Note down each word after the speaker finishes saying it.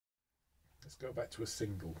Let's go back to a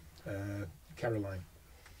single. Caroline.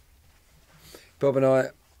 Bob and I,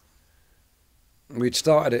 we'd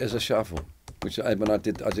started it as a shuffle, which when I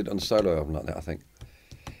did on the solo album like that, I think.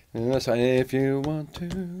 And I say, if you want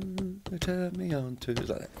to, turn me on to. It's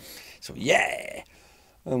like that. So, yeah!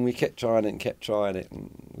 And we kept trying it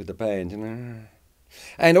with the band.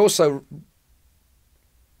 And also,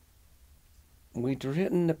 we'd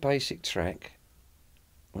written the basic track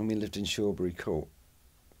when we lived in Shawbury Court,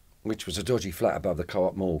 which was a dodgy flat above the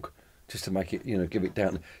Co-op morgue, just to make it, give it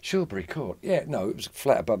down. Shawbury Court, yeah, no, it was a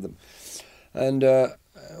flat above them. And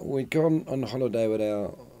we'd gone on holiday with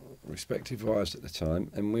our respective wives at the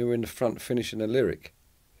time, and we were in the front finishing a lyric.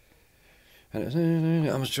 And it was,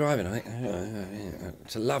 I was driving, I think,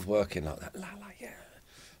 to love working like that. La, la, yeah.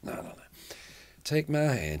 No. Take my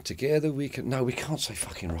hand, together we can... No, we can't say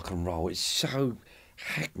fucking rock and roll. It's so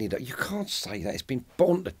hackneyed. You can't say that. It's been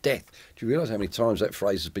born to death. Do you realise how many times that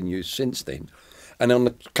phrase has been used since then? And on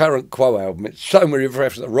the current Quo album, it's so many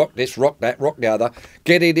references. Rock this, rock that, rock the other.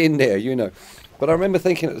 Get it in there, But I remember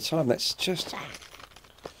thinking at the time, that's just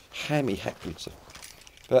hammy hackneyed stuff.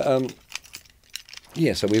 But...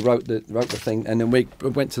 yeah, so we wrote the thing, and then we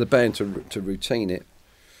went to the band to routine it.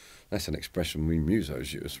 That's an expression we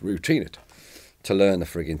musos use, routine it, to learn the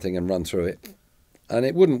frigging thing and run through it. And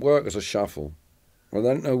it wouldn't work as a shuffle. I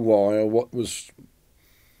don't know why or what was...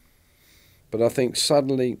 But I think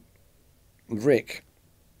suddenly Rick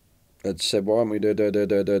had said, why don't we do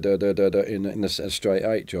in a straight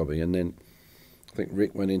 8 jobby? And then I think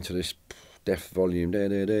Rick went into this deaf volume,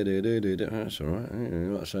 that's all right.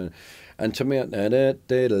 And to me,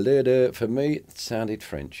 for me, it sounded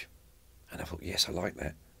French. And I thought, yes, I like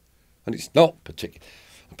that. And it's not particular.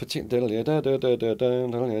 That's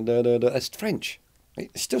French.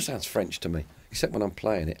 It still sounds French to me, except when I'm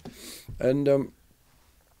playing it. And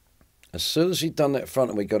as soon as he'd done that front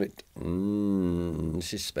and we got it,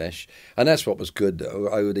 this is special. And that's what was good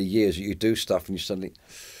over the years. You do stuff and you suddenly...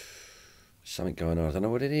 something going on, I don't know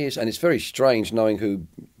what it is. And it's very strange knowing who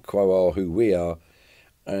Quo are, who we are,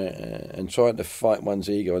 and trying to fight one's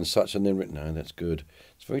ego and such, and then, no, that's good.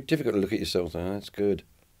 It's very difficult to look at yourself, no, that's good,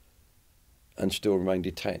 and still remain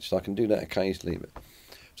detached. I can do that occasionally, but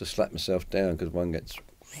to slap myself down because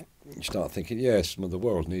you start thinking, yes, well, the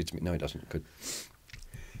world needs me. No, it doesn't. Good.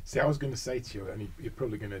 See, I was going to say to you, and you're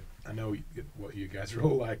probably going to, I know what you guys are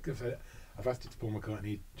all like. I've asked it to Paul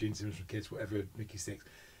McCartney, Gene Simmons from Kids, whatever, Mickey Six.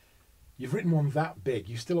 You've written one that big.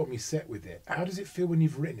 You still want me set with it. How does it feel when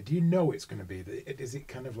you've written it? Do you know it's going to be? Is it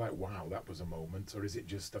kind of like, wow, that was a moment? Or is it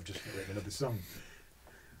just, I've just written another song?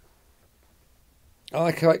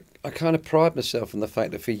 I kind of pride myself on the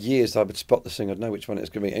fact that for years I would spot the thing. I'd know which one it's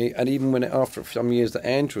going to be. And even when after some years that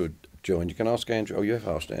Andrew joined, you can ask Andrew. Oh, you have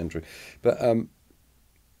asked Andrew. But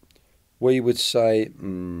we would say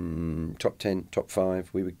top 10, top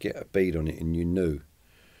 5. We would get a bead on it and you knew.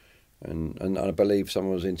 And I believe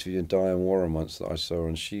someone was interviewing Diane Warren once that I saw,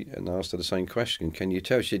 and I asked her the same question. Can you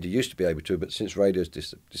tell? She said you used to be able to, but since radio's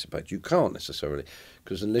dissipated, you can't necessarily,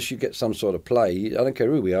 because unless you get some sort of play, I don't care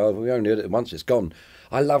who we are. If we only heard it once, it's gone.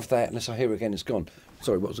 I love that. Unless I hear it again, it's gone.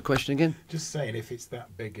 Sorry, what was the question again? Just saying, if it's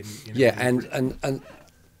that big and yeah, and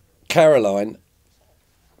Caroline.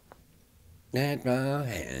 Let my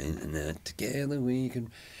hand together we can.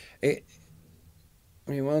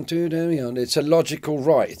 You want to do it? It's a logical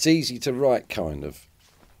write. It's easy to write, kind of.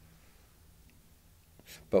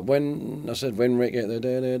 But when Rick get and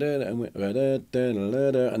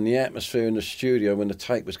the atmosphere in the studio when the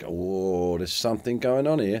tape was going, whoa, there's something going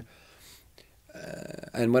on here.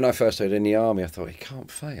 And when I first heard In the Army, I thought it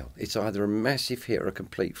can't fail. It's either a massive hit or a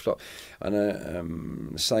complete flop.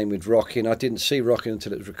 And same with Rockin'. I didn't see Rockin'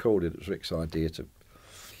 until it was recorded. It was Rick's idea to,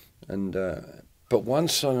 and. But one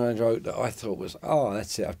song I wrote that I thought was, oh,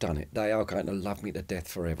 that's it, I've done it. They are going to love me to death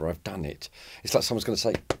forever. I've done it. It's like someone's going to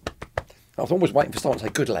say, I was always waiting for someone to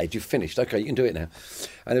say, good lad, you've finished. Okay, you can do it now.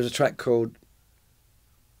 And there was a track called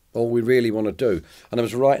All We Really Want to Do. And I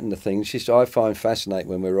was writing the things. She said, I find fascinating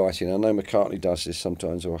when we're writing. I know McCartney does this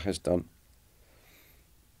sometimes, or has done.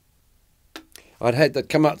 I'd had that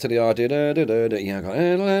come up to the idea, and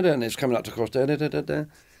it's coming up to cross,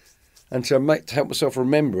 and to help myself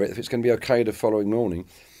remember it, if it's going to be okay the following morning,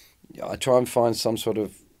 I try and find some sort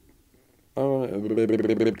of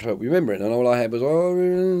remember it. And all I had was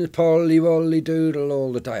Polly Wolly Doodle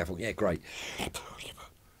all the day. I thought, yeah, great.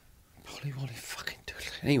 Polly Wolly fucking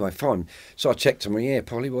Doodle. Anyway, fine. So I checked and went, yeah,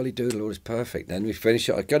 Polly Wolly Doodle all is perfect. Then we finished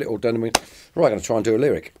it. I got it all done and went, right, I'm going to try and do a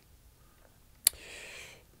lyric.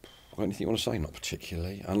 Anything you want to say? Not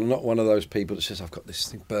particularly. I'm not one of those people that says I've got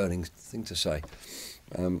this burning thing to say.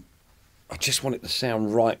 I just want it to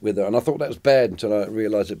sound right with her. And I thought that was bad until I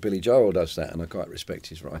realised that Billy Joel does that, and I quite respect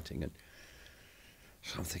his writing. And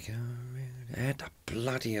so I'm thinking, oh, really? How the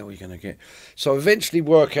bloody hell are you going to get? So I eventually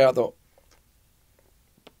work out that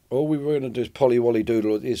all we were going to do is Polly Wolly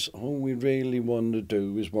Doodle. All we really want to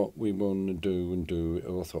do is what we want to do and do it.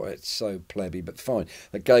 I thought, it's so plebby, but fine.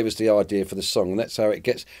 That gave us the idea for the song, and that's how it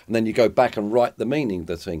gets. And then you go back and write the meaning of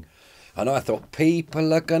the thing. And I thought,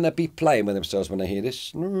 people are going to be playing with themselves when they hear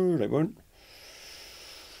this. No, they won't.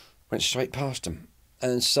 Went straight past them.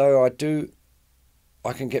 And so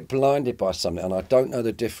I can get blinded by something, and I don't know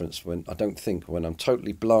the difference when I'm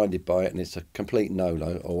totally blinded by it and it's a complete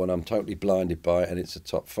no-no, or when I'm totally blinded by it and it's a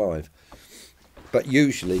top 5. But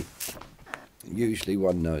usually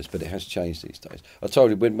one knows, but it has changed these days. I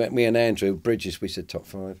told you, when me and Andrew Bridges, we said top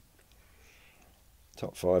 5.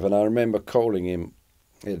 Top 5, and I remember calling him.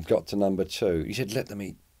 It had got to number 2. He said, let them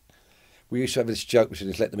eat. We used to have this joke, which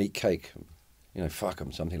is let them eat cake. You know, fuck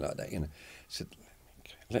them, something like that, you know. He said,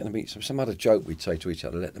 let them eat some other joke we'd say to each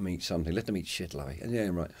other, let them eat something, let them eat shit, like. And yeah,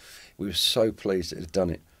 right. We were so pleased that it had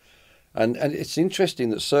done it. And it's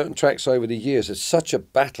interesting that certain tracks over the years, it's such a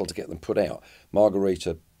battle to get them put out.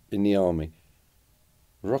 Margarita, In the Army.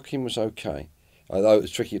 Rockin' was okay, although it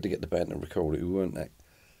was tricky to get the band to record it. We weren't that.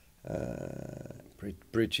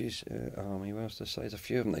 Bridges, Army, what else to say? There's a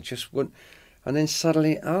few of them. They just wouldn't. And then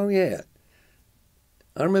suddenly, oh yeah.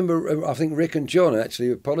 I remember, I think Rick and John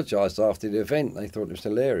actually apologised after the event. They thought it was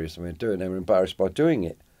hilarious and we were doing it. They were embarrassed by doing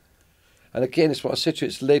it. And again, it's what I said to you,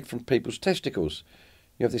 it's led from people's testicles.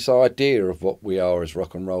 You have this idea of what we are as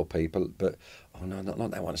rock and roll people, but, oh no,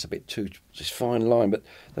 not that one, it's a bit too, it's a fine line, but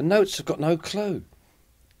the notes have got no clue.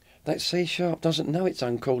 That C sharp doesn't know its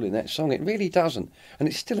own call in that song. It really doesn't. And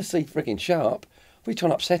it's still a C frigging sharp. We try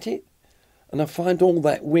and upset it. And I find all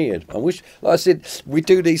that weird. I wish, like I said, we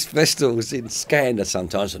do these festivals in Scandinavia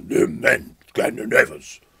sometimes, and we're men,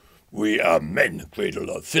 Scandinavers. We are men, cradle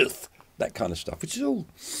of filth. That kind of stuff, which is all.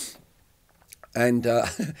 And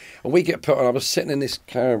we get put on. I was sitting in this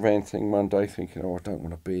caravan thing one day thinking, oh, I don't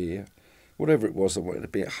want to be here. Whatever it was, I wanted to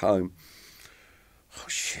be at home. Oh,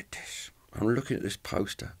 shit, this. I'm looking at this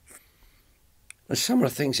poster. And some of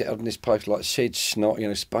the things that had in this poster, like Sid Snot, you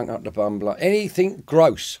know, spunk up the bum, like anything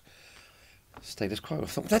gross. Status quo. I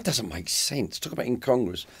thought, that doesn't make sense. Talk about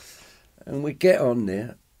incongruous. And we get on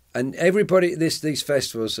there, and everybody at these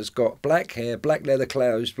festivals has got black hair, black leather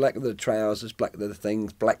clothes, black leather trousers, black leather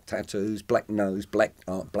things, black tattoos, black nose, black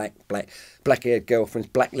art, black-haired girlfriends,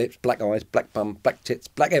 black lips, black eyes, black bum, black tits,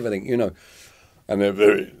 black everything, you know. And they're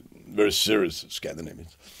very, very serious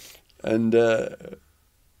Scandinavians. And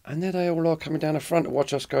there they all are coming down the front to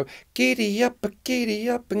watch us go, giddy up,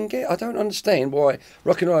 and get. I don't understand why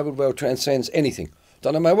Rock and Roll Over the World transcends anything.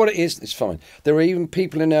 Don't know what it is, it's fine. There are even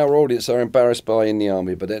people in our audience that are embarrassed by In the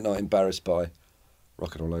Army, but they're not embarrassed by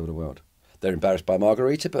Rockin' All Over the World. They're embarrassed by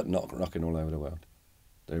Margarita, but not Rockin' All Over the World.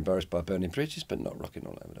 They're embarrassed by Burning Bridges, but not Rockin'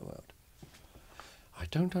 All Over the World. I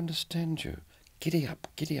don't understand you. Giddy up,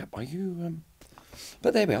 are you...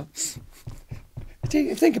 But there we are.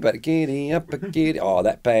 Think about it. Giddy up, giddy. Oh,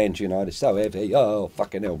 that band, you know, they're so heavy. Oh,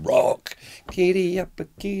 fucking hell, rock. Giddy up,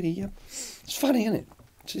 giddy up. It's funny, isn't it?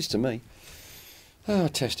 It's just to me. Oh,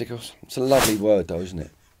 testicles. It's a lovely word, though, isn't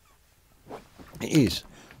it? It is.